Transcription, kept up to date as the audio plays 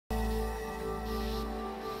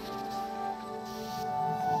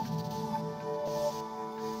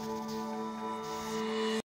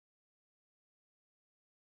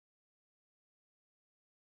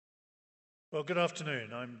Well, good afternoon.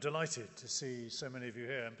 I'm delighted to see so many of you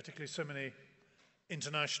here, and particularly so many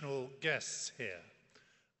international guests here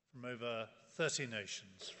from over 30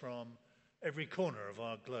 nations, from every corner of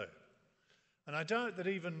our globe. And I doubt that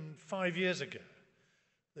even 5 years ago,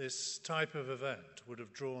 this type of event would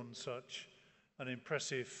have drawn such an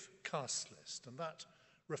impressive cast list, and that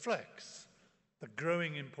reflects the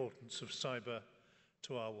growing importance of cyber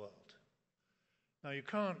to our world. Now, you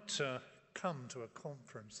can't come to a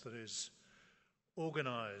conference that is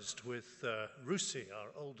organized with RUSI, our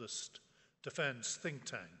oldest defense think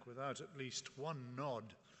tank, without at least one nod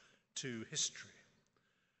to history.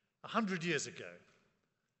 100 years ago,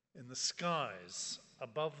 in the skies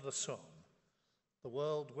above the Somme, the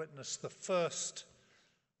world witnessed the first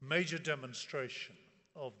major demonstration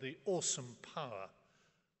of the awesome power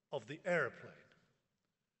of the aeroplane,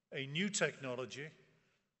 a new technology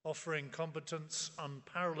offering competence,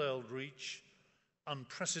 unparalleled reach,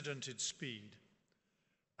 unprecedented speed,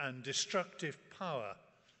 and destructive power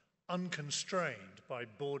unconstrained by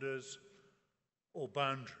borders or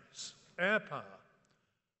boundaries. Air power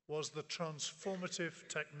was the transformative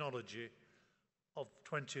technology of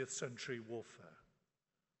 20th century warfare.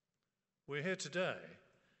 We're here today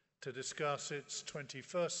to discuss its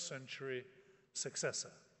 21st century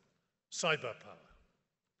successor, cyberpower.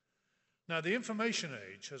 Now, the information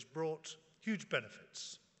age has brought huge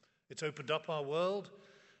benefits. It's opened up our world.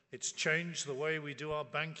 It's changed the way we do our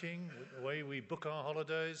banking, the way we book our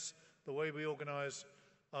holidays, the way we organize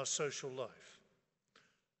our social life.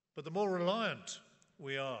 But the more reliant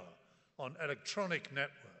we are on electronic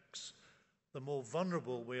networks, the more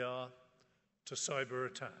vulnerable we are to cyber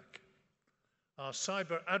attack. Our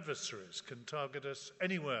cyber adversaries can target us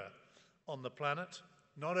anywhere on the planet,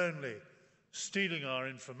 not only stealing our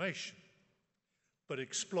information, but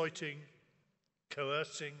exploiting,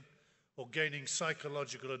 coercing, or gaining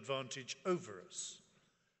psychological advantage over us,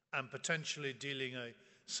 and potentially dealing a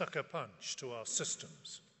sucker punch to our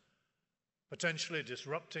systems, potentially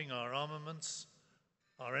disrupting our armaments,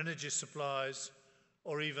 our energy supplies,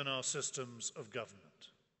 or even our systems of government.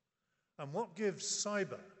 And what gives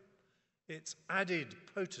cyber its added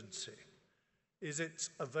potency is its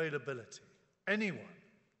availability. Anyone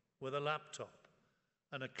with a laptop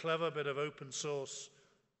and a clever bit of open source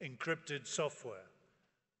encrypted software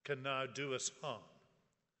can now do us harm.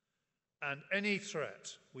 And any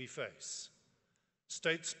threat we face,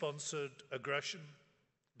 state-sponsored aggression,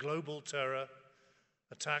 global terror,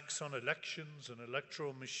 attacks on elections and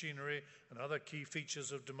electoral machinery and other key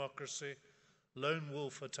features of democracy, lone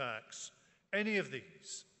wolf attacks, any of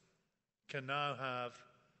these can now have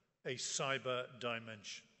a cyber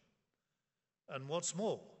dimension. And what's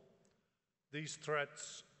more, these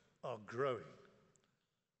threats are growing.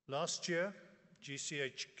 Last year,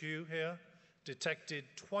 GCHQ here detected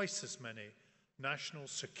twice as many national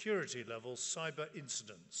security level cyber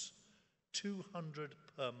incidents, 200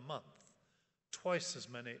 per month, twice as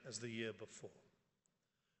many as the year before.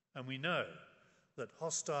 And we know that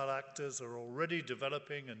hostile actors are already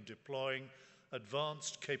developing and deploying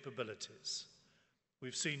advanced capabilities.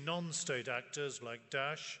 We've seen non-state actors like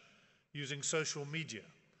Daesh using social media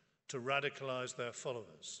to radicalize their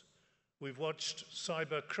followers. We've watched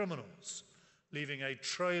cyber criminals leaving a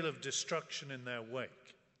trail of destruction in their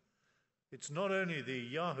wake. It's not only the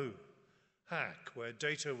Yahoo hack, where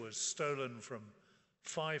data was stolen from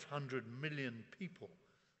 500 million people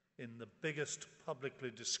in the biggest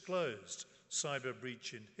publicly disclosed cyber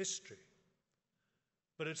breach in history,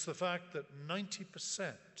 but it's the fact that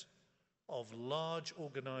 90% of large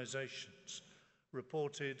organizations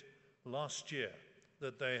reported last year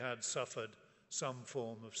that they had suffered some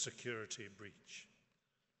form of security breach.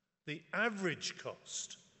 The average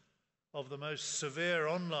cost of the most severe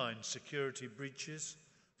online security breaches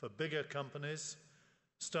for bigger companies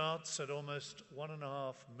starts at almost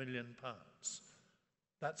 £1.5 million.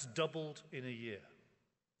 That's doubled in a year.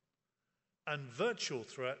 And virtual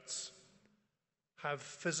threats have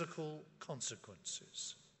physical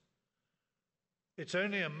consequences. It's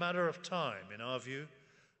only a matter of time, in our view,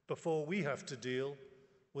 before we have to deal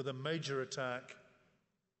with a major attack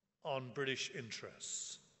on British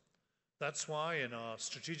interests. That's why in our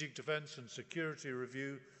Strategic Defence and Security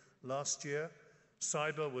Review last year,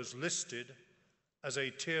 cyber was listed as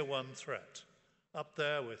a Tier 1 threat, up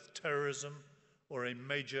there with terrorism or a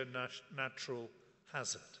major natural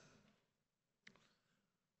hazard.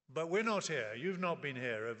 But we're not here, you've not been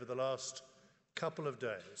here over the last couple of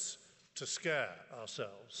days to scare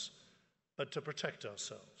ourselves, but to protect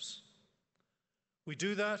ourselves. We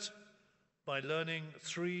do that by learning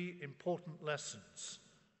 3 important lessons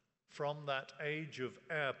from that age of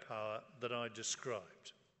air power that I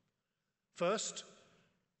described. First,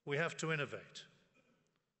 we have to innovate.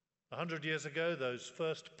 100 years ago, those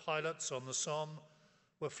first pilots on the Somme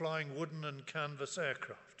were flying wooden and canvas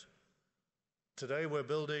aircraft. Today, we're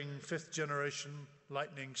building fifth-generation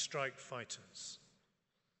Lightning Strike fighters.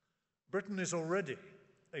 Britain is already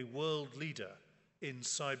a world leader in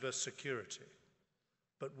cybersecurity,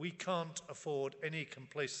 but we can't afford any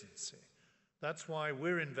complacency. That's why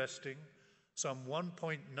we're investing some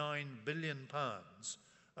 £1.9 billion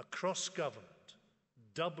across government,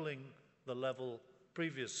 doubling the level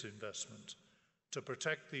previous investment to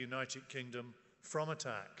protect the United Kingdom from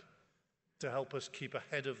attack, to help us keep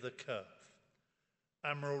ahead of the curve.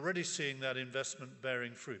 And we're already seeing that investment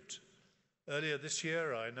bearing fruit. Earlier this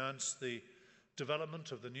year, I announced the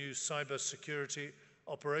development of the new Cybersecurity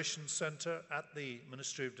Operations Centre at the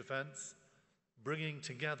Ministry of Defence, bringing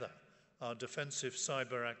together our defensive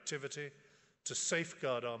cyber activity to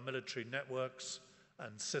safeguard our military networks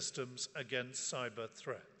and systems against cyber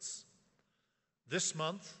threats. This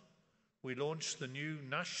month, we launched the new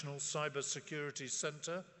National Cybersecurity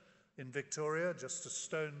Centre in Victoria, just a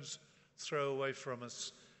stone's throw away from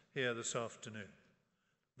us here this afternoon.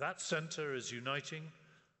 That centre is uniting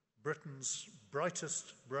Britain's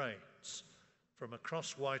brightest brains from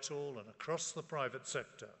across Whitehall and across the private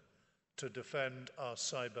sector to defend our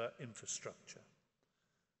cyber infrastructure.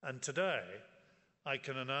 And today, I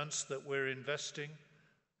can announce that we're investing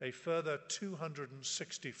a further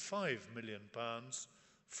 £265 million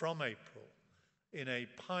from April in a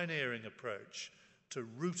pioneering approach to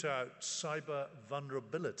root out cyber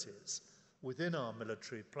vulnerabilities within our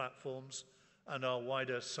military platforms and our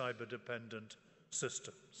wider cyber-dependent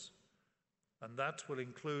systems. And that will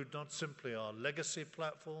include not simply our legacy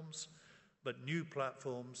platforms, but new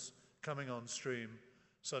platforms coming on stream,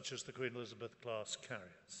 such as the Queen Elizabeth-class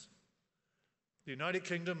carriers. The United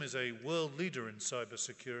Kingdom is a world leader in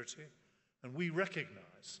cybersecurity, and we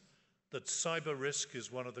recognise that cyber risk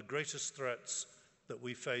is one of the greatest threats that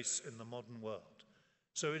we face in the modern world.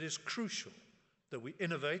 So it is crucial that we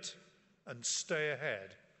innovate and stay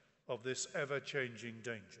ahead of this ever-changing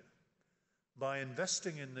danger. By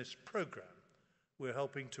investing in this programme, we're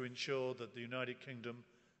helping to ensure that the United Kingdom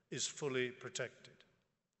is fully protected.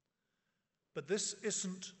 But this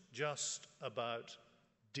isn't just about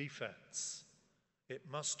defence. It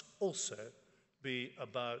must also be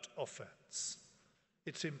about offence.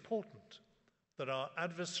 It's important that our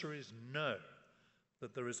adversaries know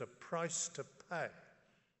that there is a price to pay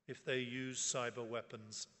if they use cyber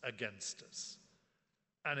weapons against us.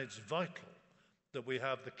 And it's vital that we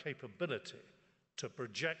have the capability to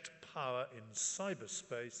project power in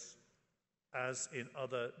cyberspace as in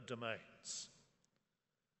other domains.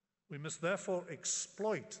 We must therefore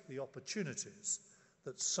exploit the opportunities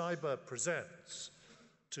that cyber presents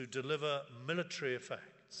to deliver military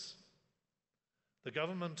effects. The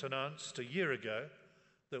government announced a year ago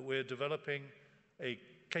that we're developing a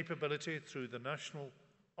capability through the National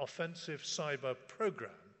Offensive Cyber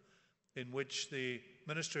Programme, in which the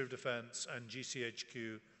Ministry of Defence and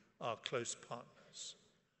GCHQ are close partners.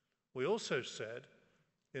 We also said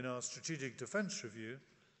in our Strategic Defence Review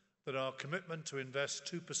that our commitment to invest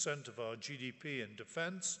 2% of our GDP in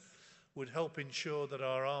defence would help ensure that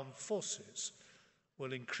our armed forces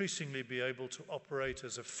will increasingly be able to operate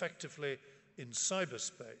as effectively in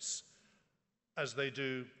cyberspace as they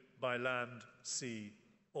do by land, sea,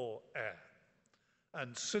 or air.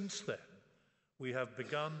 And since then, we have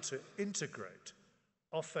begun to integrate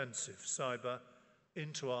offensive cyber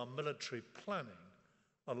into our military planning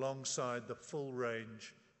alongside the full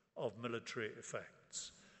range of military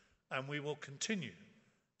effects. And we will continue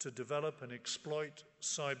to develop and exploit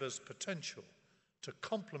cyber's potential to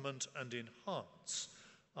complement and enhance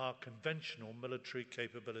our conventional military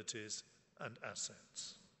capabilities and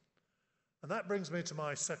assets. And that brings me to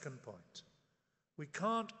my second point. We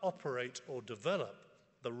can't operate or develop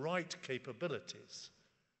the right capabilities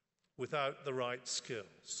without the right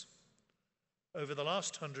skills. Over the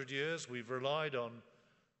last 100 years, we've relied on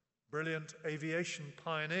brilliant aviation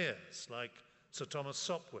pioneers like Sir Thomas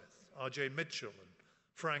Sopwith, R.J. Mitchell, and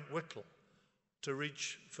Frank Whittle to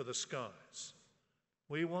reach for the skies.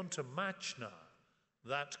 We want to match now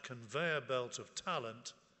that conveyor belt of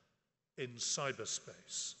talent in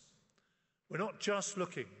cyberspace. We're not just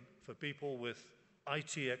looking for people with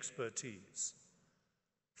IT expertise.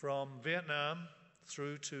 From Vietnam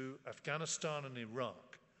through to Afghanistan and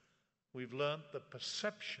Iraq, we've learnt that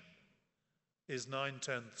perception is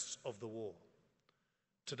 9/10 of the war.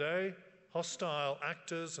 Today, hostile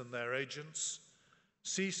actors and their agents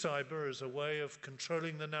see cyber as a way of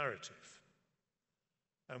controlling the narrative,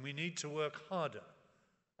 and we need to work harder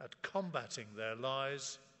at combating their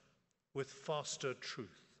lies with faster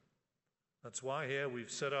truth. That's why here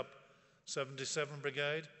we've set up 77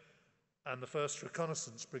 Brigade and the 1st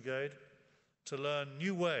Reconnaissance Brigade to learn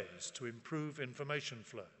new ways to improve information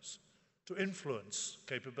flows, to influence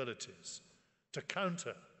capabilities, to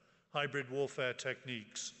counter hybrid warfare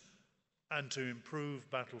techniques, and to improve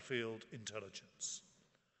battlefield intelligence.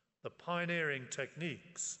 The pioneering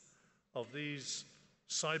techniques of these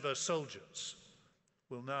cyber soldiers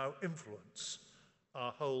will now influence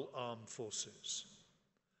our whole armed forces.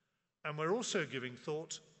 And we're also giving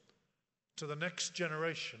thought to the next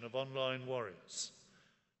generation of online warriors.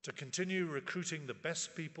 To continue recruiting the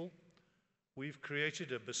best people, we've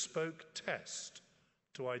created a bespoke test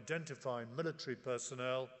to identify military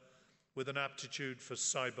personnel with an aptitude for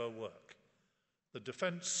cyber work. The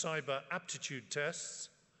Defence Cyber Aptitude Tests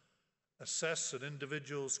assess an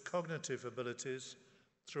individual's cognitive abilities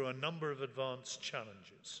through a number of advanced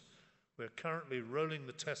challenges. We're currently rolling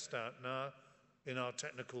the test out now in our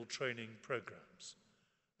technical training programs.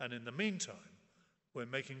 And in the meantime, we're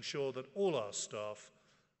making sure that all our staff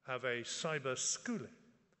have a cyber schooling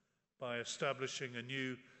by establishing a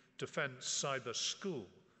new Defence Cyber School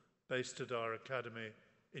based at our academy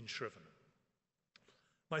in Shrivenham.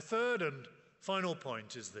 My third and final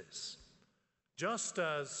point is this. Just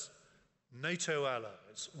as NATO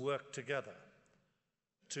allies work together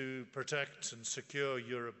to protect and secure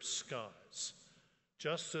Europe's skies,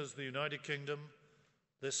 just as the United Kingdom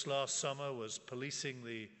this last summer was policing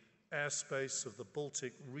the airspace of the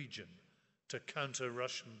Baltic region to counter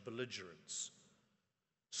Russian belligerence,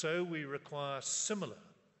 so we require similar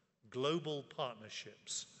global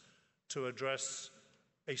partnerships to address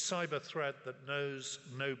a cyber threat that knows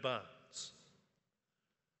no bounds.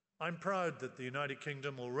 I'm proud that the United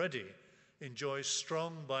Kingdom already enjoys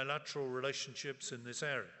strong bilateral relationships in this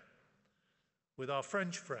area. With our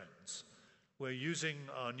French friends, we're using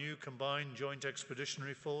our new combined joint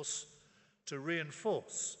expeditionary force to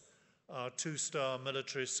reinforce our two-star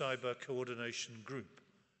military cyber coordination group,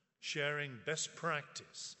 sharing best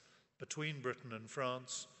practice between Britain and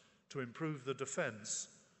France to improve the defence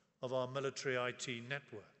of our military IT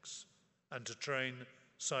networks and to train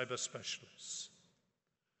cyber specialists.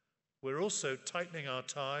 We're also tightening our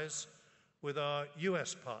ties with our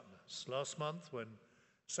US partners. Last month, when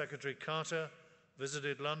Secretary Carter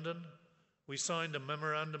visited London, we signed a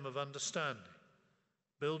memorandum of understanding,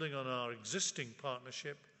 building on our existing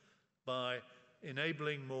partnership by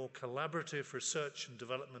enabling more collaborative research and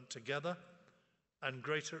development together and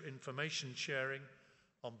greater information sharing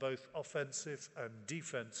on both offensive and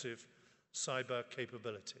defensive cyber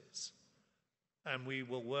capabilities. And we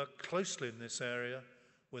will work closely in this area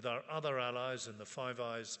with our other allies in the Five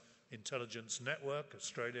Eyes Intelligence Network,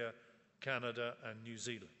 Australia, Canada, and New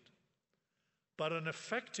Zealand. But an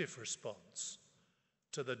effective response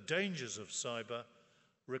to the dangers of cyber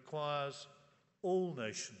requires all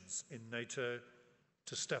nations in NATO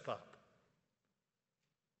to step up.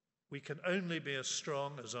 We can only be as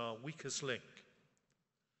strong as our weakest link,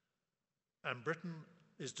 and Britain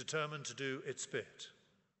is determined to do its bit.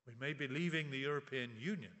 We may be leaving the European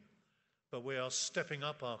Union, but we are stepping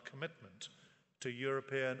up our commitment to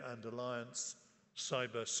European and alliance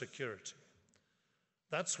cyber security.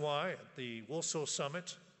 That's why at the Warsaw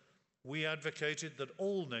Summit, we advocated that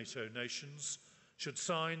all NATO nations should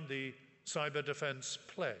sign the Cyber Defence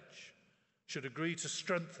Pledge, should agree to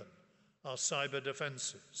strengthen our cyber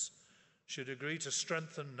defences, should agree to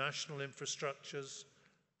strengthen national infrastructures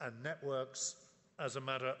and networks as a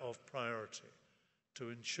matter of priority to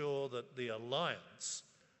ensure that the alliance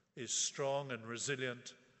is strong and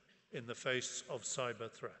resilient in the face of cyber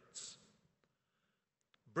threats.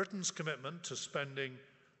 Britain's commitment to spending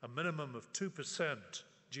a minimum of 2%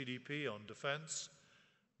 GDP on defence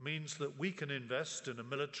means that we can invest in a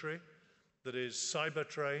military that is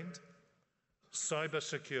cyber-trained,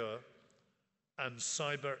 cyber-secure, and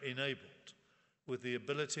cyber-enabled, with the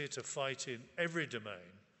ability to fight in every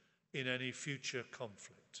domain in any future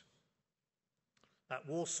conflict. At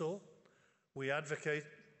Warsaw, we advocated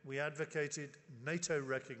NATO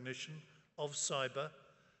recognition of cyber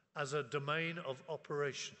as a domain of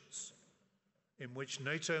operations in which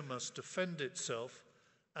NATO must defend itself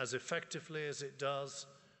as effectively as it does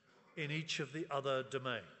in each of the other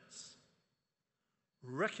domains.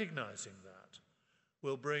 Recognizing that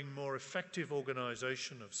will bring more effective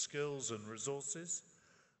organization of skills and resources,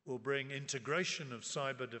 will bring integration of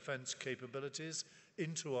cyber defense capabilities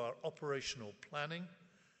into our operational planning,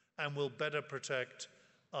 and will better protect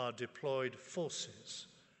our deployed forces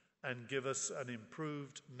and give us an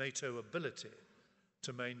improved NATO ability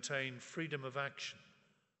to maintain freedom of action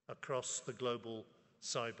across the global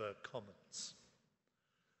cyber commons.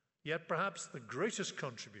 Yet perhaps the greatest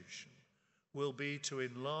contribution will be to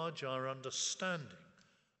enlarge our understanding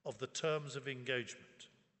of the terms of engagement.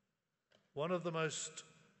 One of the most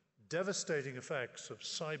devastating effects of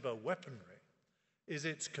cyber weaponry is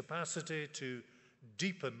its capacity to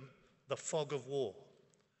deepen the fog of war,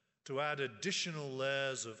 to add additional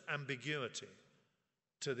layers of ambiguity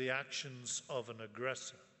to the actions of an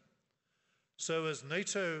aggressor. So as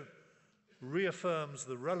NATO reaffirms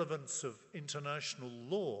the relevance of international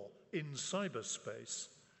law in cyberspace,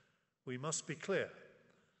 we must be clear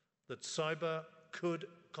that cyber could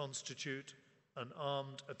constitute an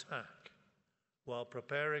armed attack, while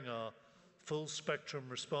preparing our full spectrum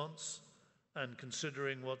response and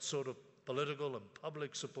considering what sort of political and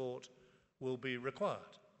public support will be required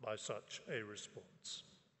by such a response.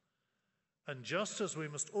 And just as we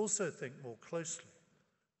must also think more closely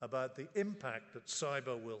about the impact that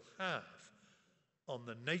cyber will have on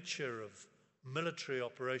the nature of military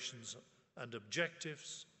operations and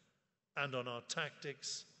objectives, and on our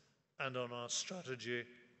tactics, and on our strategy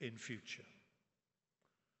in future.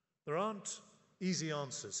 There aren't easy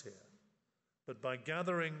answers here, but by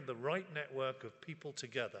gathering the right network of people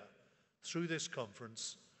together through this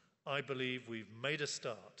conference, I believe we've made a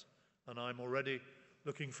start, and I'm already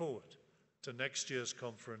looking forward to next year's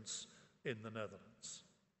conference in the Netherlands.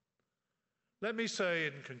 Let me say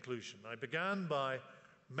in conclusion, I began by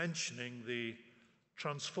mentioning the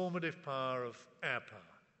transformative power of air power.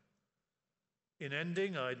 In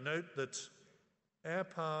ending, I'd note that air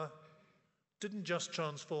power didn't just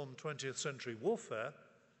transform 20th century warfare,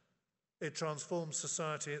 it transformed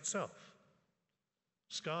society itself.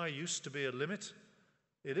 Sky used to be a limit,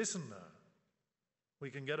 it isn't now.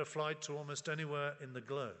 We can get a flight to almost anywhere in the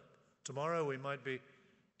globe. Tomorrow we might be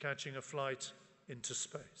catching a flight into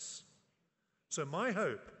space. So my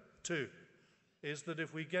hope, too, is that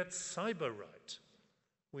if we get cyber right,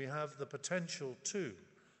 we have the potential too,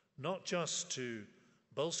 not just to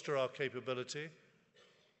bolster our capability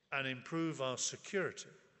and improve our security,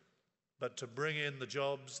 but to bring in the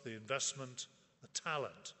jobs, the investment, the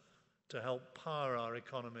talent to help power our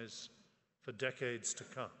economies for decades to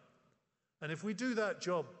come. And if we do that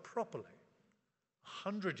job properly,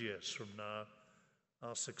 100 years from now,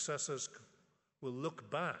 our successors will look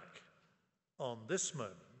back on this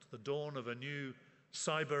moment, the dawn of a new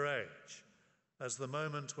cyber age, as the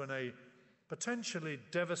moment when a potentially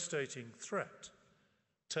devastating threat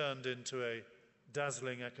turned into a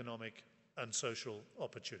dazzling economic and social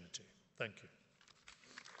opportunity. Thank you.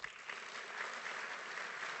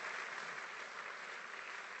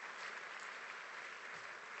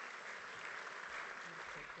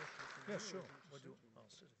 Yeah, sure. I'll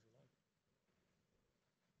sit if you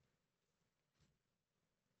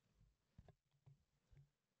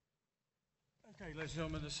like. Okay, ladies and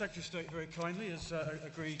gentlemen, the Secretary of State very kindly has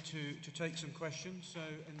agreed to take some questions. So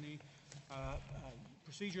in the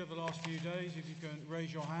procedure of the last few days, if you can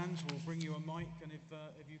raise your hands, we'll bring you a mic, and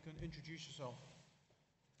if you can introduce yourself.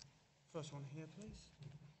 First one here, please.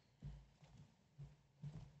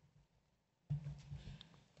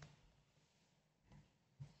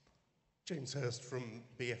 James Hurst from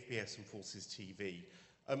BFBS and Forces TV.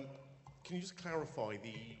 Can you just clarify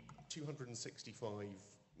the £265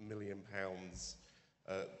 million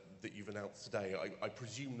that you've announced today? I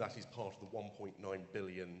presume that is part of the 1.9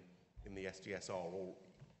 billion in the SDSR, or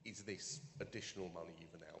is this additional money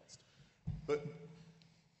you've announced? But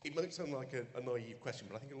it might sound like a naive question,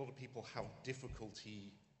 but I think a lot of people have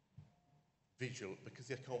difficulty because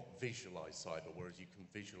they can't visualize cyber, whereas you can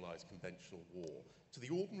visualize conventional war. To the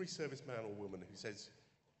ordinary serviceman or woman who says,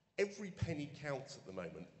 every penny counts at the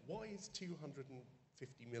moment, why is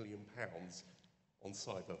 £250 million on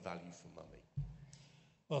cyber value for money?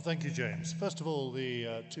 Well, thank you, James. First of all,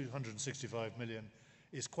 the 265 million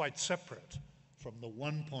is quite separate from the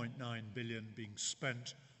 1.9 billion being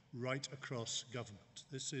spent right across government.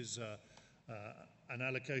 This is an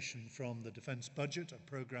allocation from the defence budget, a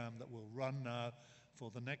programme that will run now for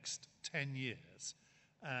the next 10 years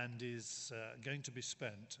and is going to be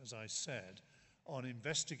spent, as I said, on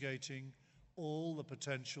investigating all the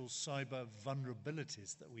potential cyber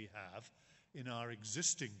vulnerabilities that we have in our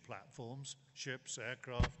existing platforms, ships,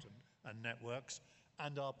 aircraft and networks,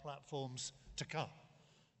 and our platforms to come.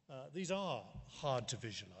 These are hard to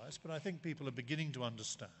visualize, but I think people are beginning to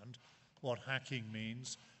understand what hacking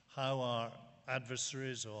means, how our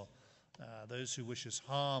adversaries or those who wish us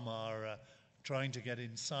harm are trying to get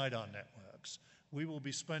inside our networks. We will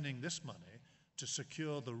be spending this money to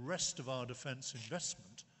secure the rest of our defence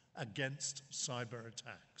investment against cyber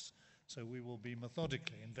attacks. So we will be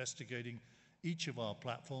methodically investigating each of our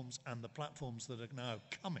platforms and the platforms that are now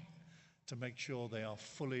coming to make sure they are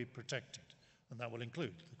fully protected. And that will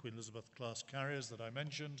include the Queen Elizabeth-class carriers that I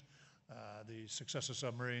mentioned, the successor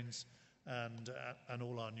submarines, and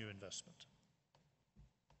all our new investment.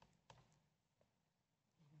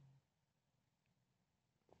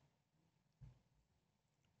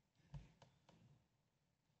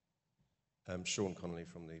 Sean Connolly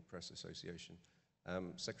from the Press Association.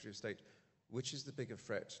 Secretary of State, which is the bigger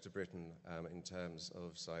threat to Britain in terms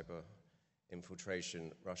of cyber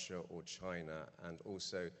infiltration, Russia or China? And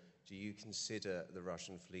also, do you consider the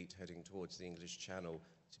Russian fleet heading towards the English Channel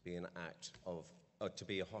to be an act of, to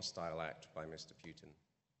be a hostile act by Mr. Putin?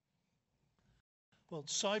 Well,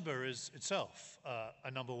 cyber is itself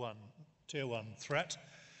a number one, tier one threat,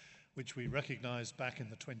 which we recognized back in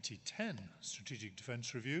the 2010 Strategic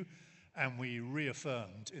Defense Review, and we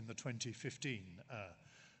reaffirmed in the 2015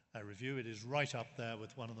 review. It is right up there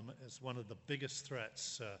with one of them as one of the biggest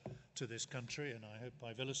threats to this country, and I hope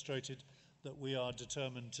I've illustrated that we are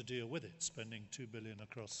determined to deal with it, spending $2 billion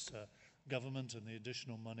across government and the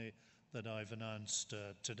additional money that I've announced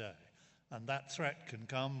today. And that threat can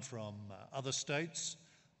come from other states,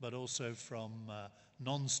 but also from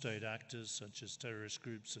non-state actors such as terrorist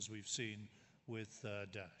groups, as we've seen with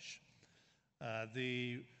Daesh.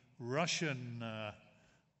 The Russian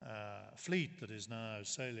fleet that is now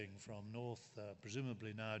sailing from north,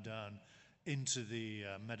 presumably now down into the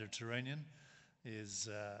Mediterranean, is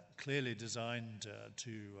clearly designed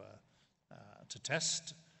to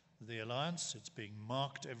test the alliance. It's being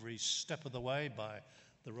marked every step of the way by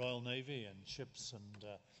the Royal Navy and ships and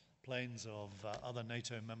planes of other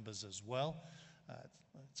NATO members as well.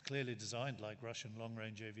 It's clearly designed, like Russian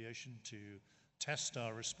long-range aviation, to test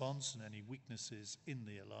our response and any weaknesses in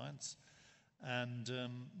the alliance. And,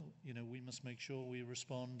 we must make sure we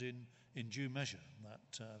respond in due measure.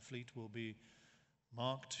 That fleet will be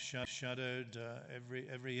marked, shadowed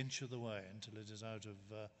every inch of the way until it is out of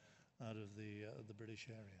the British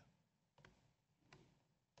area.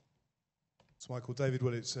 It's Michael David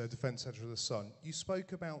Willits, Defence Editor of The Sun. You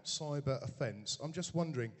spoke about cyber offence. I'm just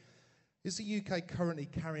wondering, is the UK currently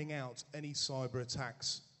carrying out any cyber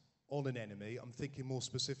attacks on an enemy? I'm thinking more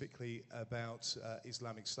specifically about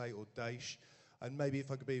Islamic State or Daesh. And maybe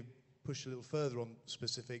if I could be pushed a little further on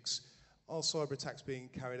specifics, are cyber attacks being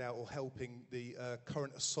carried out or helping the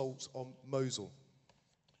current assault on Mosul?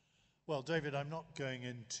 Well, David, I'm not going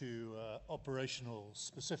into operational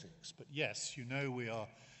specifics, but yes, we are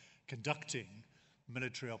conducting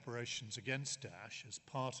military operations against Daesh as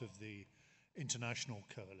part of the international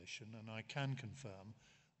coalition, and I can confirm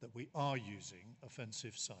that we are using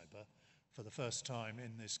offensive cyber for the first time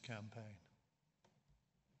in this campaign.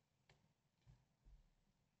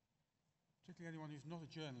 Particularly anyone who's not a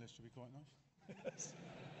journalist would be quite nice. Yes.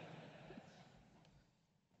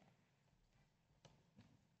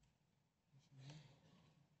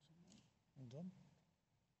 Well done.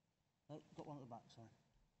 Oh, got one at the back, sorry.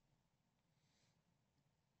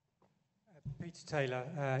 Peter Taylor,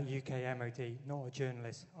 UK MOD, not a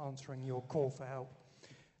journalist, answering your call for help.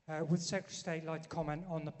 Would the Secretary of State like to comment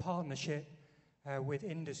on the partnership with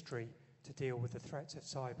industry to deal with the threats of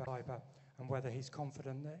cyber, and whether he's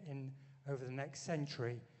confident that over the next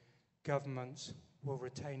century, governments will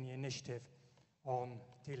retain the initiative on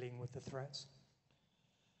dealing with the threats?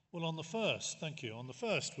 Well, on the first, thank you. On the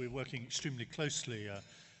first, we're working extremely closely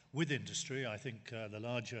with industry. I think the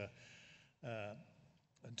larger,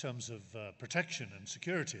 in terms of protection and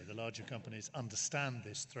security, the larger companies understand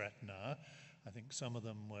this threat now. I think some of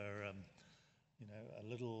them were, a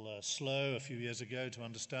little slow a few years ago to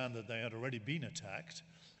understand that they had already been attacked.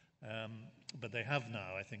 But they have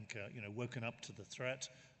now, I think, woken up to the threat,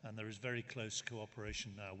 and there is very close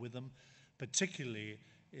cooperation now with them, particularly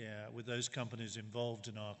with those companies involved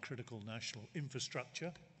in our critical national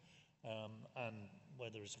infrastructure, and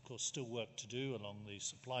where there is, of course, still work to do along the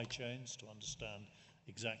supply chains to understand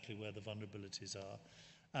exactly where the vulnerabilities are.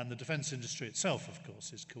 And the defence industry itself, of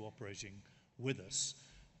course, is cooperating with us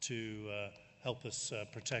to help us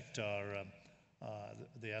protect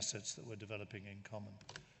the assets that we're developing in common.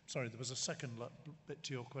 Sorry, there was a second bit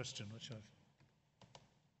to your question, which did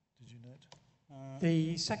you note?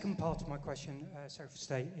 The second part of my question, Secretary of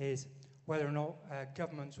State, is whether or not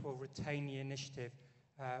governments will retain the initiative,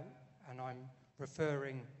 and I'm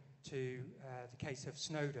referring to the case of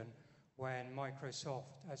Snowden, when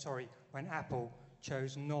when Apple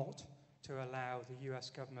chose not to allow the US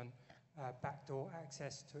government backdoor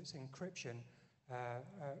access to its encryption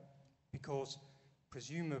because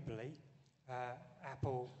presumably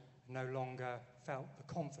Apple no longer felt the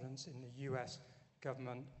confidence in the US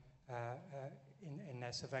government in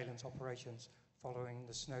their surveillance operations following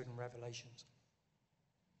the Snowden revelations.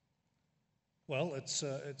 Well, it's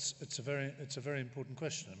a very important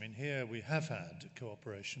question. I mean, here we have had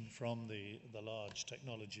cooperation from the large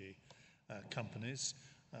technology companies.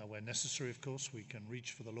 Where necessary, of course, we can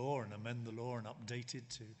reach for the law and amend the law and update it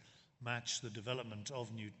to match the development of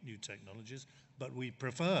new technologies. But we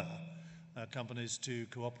prefer companies to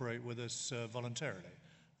cooperate with us voluntarily.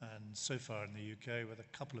 And so far in the UK, with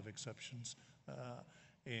a couple of exceptions,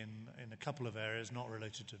 in a couple of areas not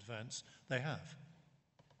related to defence, they have.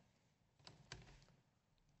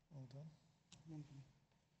 Well done.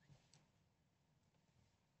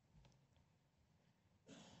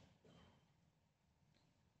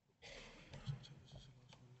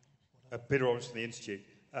 Peter Roberts from the Institute.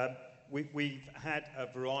 We've had a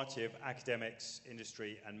variety of academics,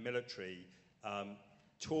 industry and military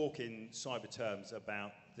talk in cyber terms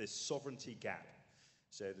about this sovereignty gap.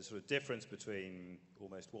 So the sort of difference between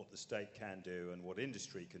almost what the state can do and what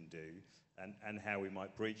industry can do, and how we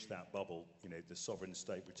might breach that bubble, the sovereign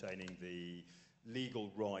state retaining the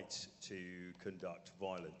legal right to conduct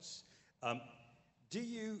violence. Do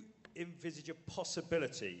you envisage a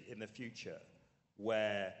possibility in the future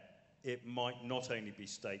where it might not only be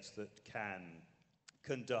states that can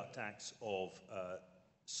conduct acts of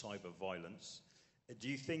cyber violence? Do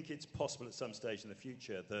you think it's possible at some stage in the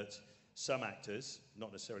future that some actors,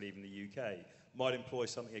 not necessarily even the UK, might employ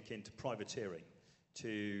something akin to privateering,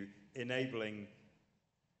 to enabling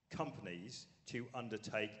companies to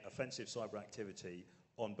undertake offensive cyber activity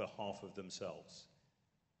on behalf of themselves?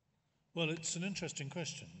 Well, it's an interesting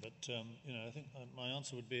question, but I think my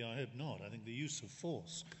answer would be I hope not. I think the use of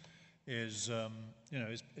force is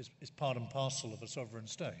part and parcel of a sovereign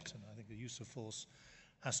state, and I think the use of force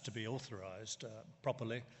has to be authorised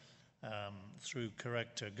properly through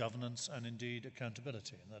correct governance and indeed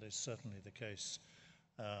accountability, and that is certainly the case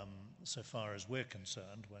so far as we're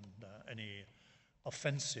concerned when the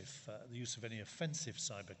use of any offensive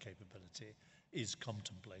cyber capability is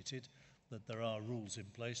contemplated, that there are rules in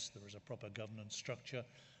place, there is a proper governance structure,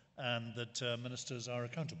 and that ministers are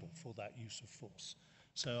accountable for that use of force.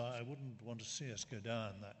 So I wouldn't want to see us go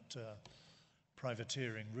down that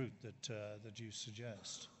privateering route that you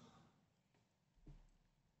suggest.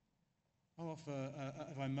 I'll offer,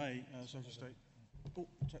 if I may, Secretary of State. Oh,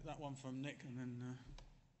 take that one from Nick, and then.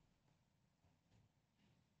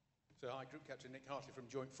 So, hi, Group Captain Nick Hartley from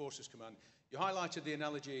Joint Forces Command. You highlighted the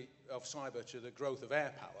analogy of cyber to the growth of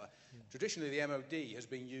air power. Yeah. Traditionally, the MOD has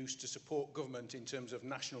been used to support government in terms of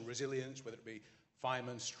national resilience, whether it be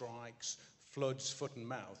fireman strikes, floods, foot and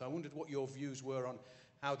mouth. I wondered what your views were on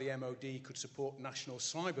how the MOD could support national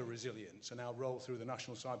cyber resilience and our role through the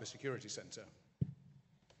National Cyber Security Centre.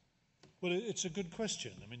 Well, it's a good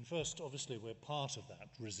question. I mean, first, obviously, we're part of that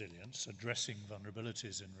resilience, addressing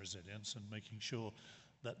vulnerabilities in resilience and making sure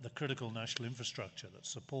that the critical national infrastructure that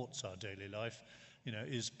supports our daily life,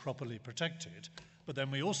 is properly protected. But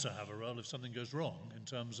then we also have a role if something goes wrong in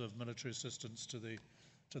terms of military assistance to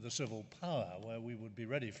the civil power, where we would be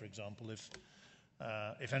ready, for example, if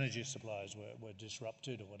energy supplies were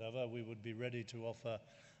disrupted or whatever, we would be ready to offer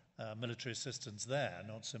military assistance there,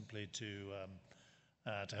 not simply to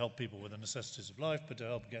help people with the necessities of life, but to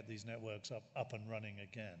help get these networks up and running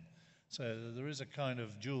again. So there is a kind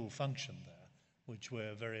of dual function there, which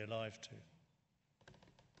we're very alive to.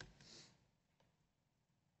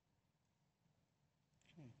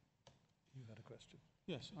 Okay. You had a question.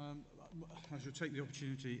 Yes, I should take the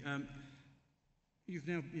opportunity. You've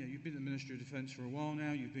been at the Ministry of Defence for a while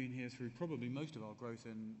now. You've been here through probably most of our growth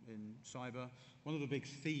in cyber. One of the big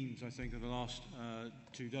themes, I think, of the last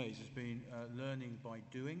 2 days has been learning by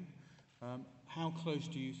doing. How close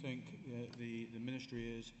do you think the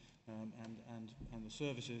Ministry is and the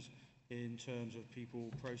services in terms of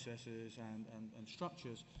people, processes and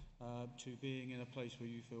structures to being in a place where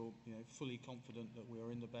you feel fully confident that we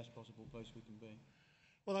are in the best possible place we can be?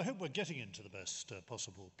 Well, I hope we're getting into the best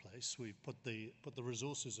possible place. We've put the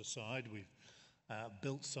resources aside. We've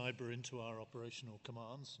built cyber into our operational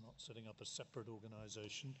commands, not setting up a separate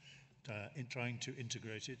organisation, in trying to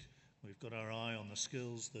integrate it. We've got our eye on the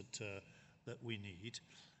skills that we need.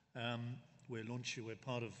 We're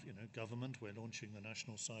part of government. We're launching the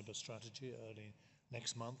National Cyber Strategy early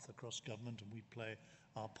next month across government, and we play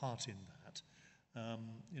our part in that.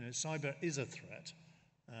 Cyber is a threat.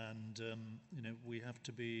 And we have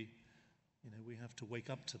to wake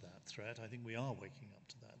up to that threat. I think we are waking up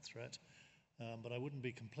to that threat, but I wouldn't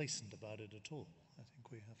be complacent about it at all. I think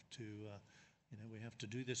we have to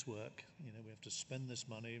do this work. We have to spend this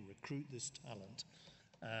money, recruit this talent,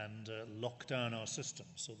 and lock down our systems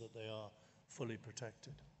so that they are fully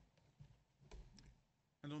protected.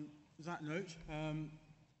 And on that note,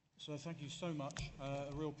 So thank you so much.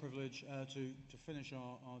 A real privilege to finish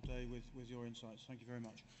our day with your insights. Thank you very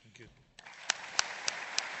much. Thank you.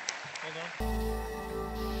 Well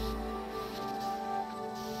done.